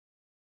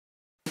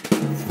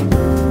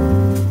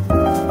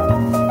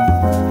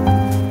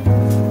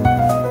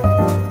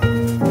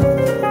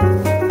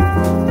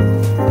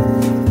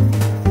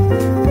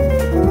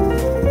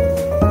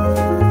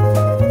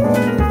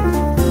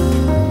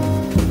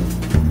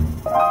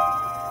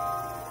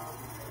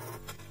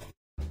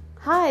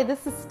Hi,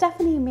 this is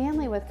Stephanie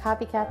Manley with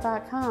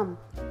copycat.com.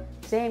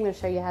 Today I'm going to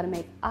show you how to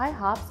make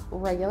IHOP's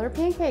regular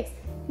pancakes.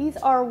 These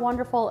are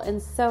wonderful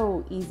and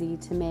so easy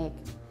to make.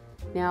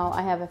 Now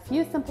I have a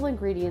few simple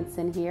ingredients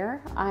in here.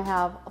 I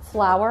have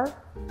flour,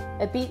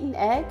 a beaten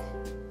egg,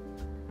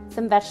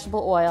 some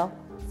vegetable oil,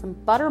 some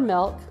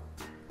buttermilk.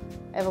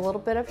 I have a little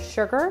bit of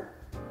sugar.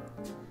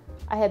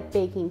 I have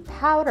baking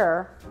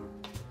powder,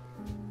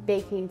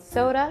 baking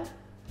soda,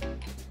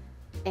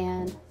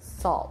 and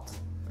salt.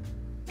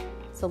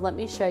 So let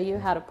me show you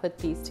how to put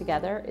these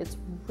together. It's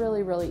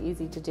really, really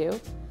easy to do.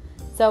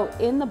 So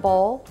in the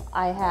bowl,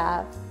 I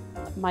have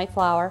my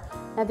flour.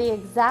 Now the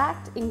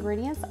exact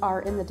ingredients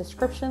are in the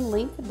description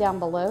link down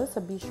below, so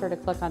be sure to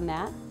click on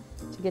that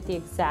to get the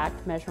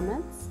exact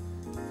measurements.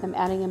 I'm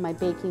adding in my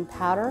baking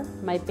powder,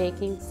 my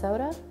baking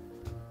soda,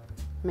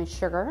 my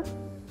sugar,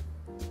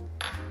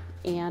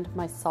 and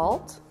my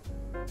salt.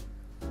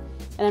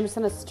 And I'm just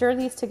going to stir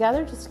these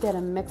together just to get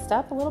them mixed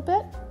up a little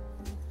bit.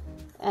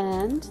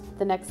 And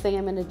the next thing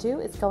I'm going to do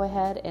is go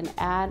ahead and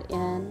add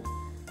in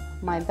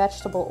my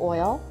vegetable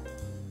oil,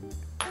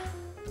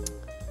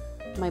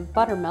 my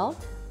buttermilk,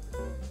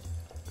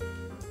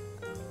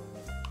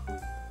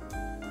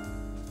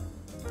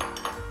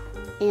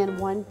 and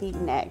 1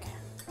 beaten egg.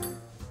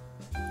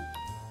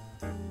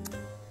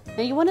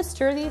 Now you want to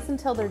stir these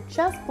until they're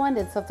just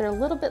blended, so if they're a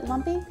little bit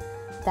lumpy,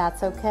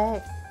 that's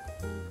okay.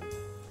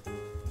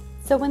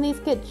 So when these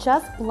get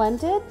just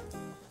blended,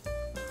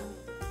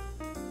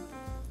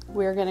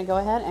 we're going to go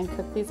ahead and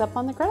cook these up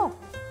on the griddle.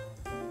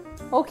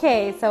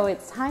 Okay, so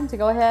it's time to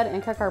go ahead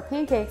and cook our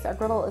pancakes. Our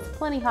griddle is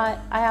plenty hot.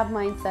 I have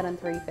mine set on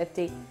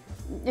 350.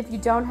 If you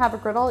don't have a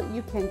griddle,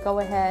 you can go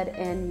ahead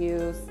and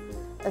use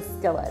a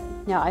skillet.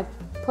 Now I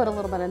put a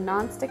little bit of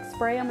nonstick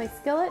spray on my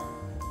skillet,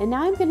 and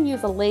now I'm going to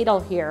use a ladle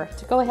here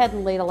to go ahead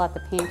and ladle out the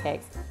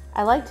pancakes.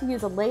 I like to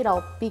use a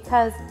ladle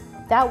because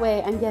that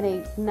way I'm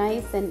getting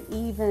nice and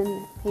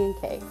even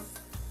pancakes.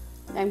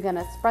 I'm going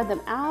to spread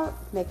them out,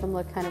 make them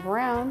look kind of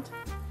round,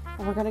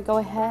 and we're going to go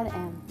ahead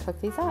and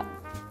cook these up.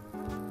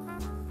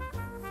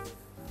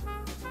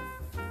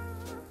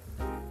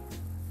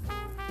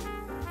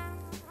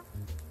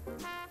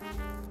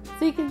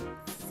 So you can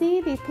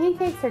see these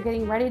pancakes are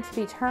getting ready to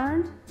be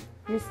turned.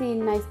 You're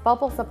seeing nice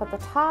bubbles up at the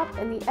top,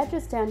 and the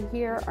edges down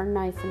here are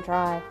nice and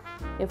dry.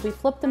 If we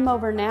flip them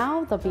over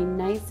now, they'll be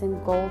nice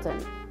and golden.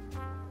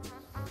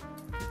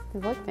 They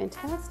look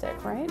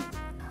fantastic, right?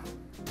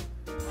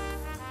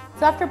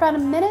 So after about a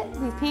minute,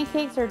 these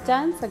pancakes are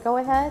done, so go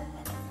ahead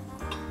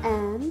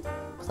and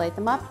plate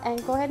them up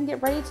and go ahead and get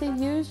ready to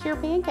use your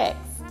pancakes.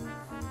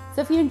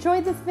 So if you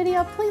enjoyed this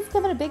video, please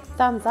give it a big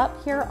thumbs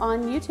up here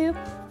on YouTube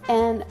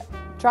and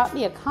drop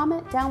me a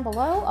comment down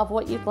below of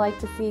what you'd like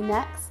to see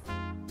next.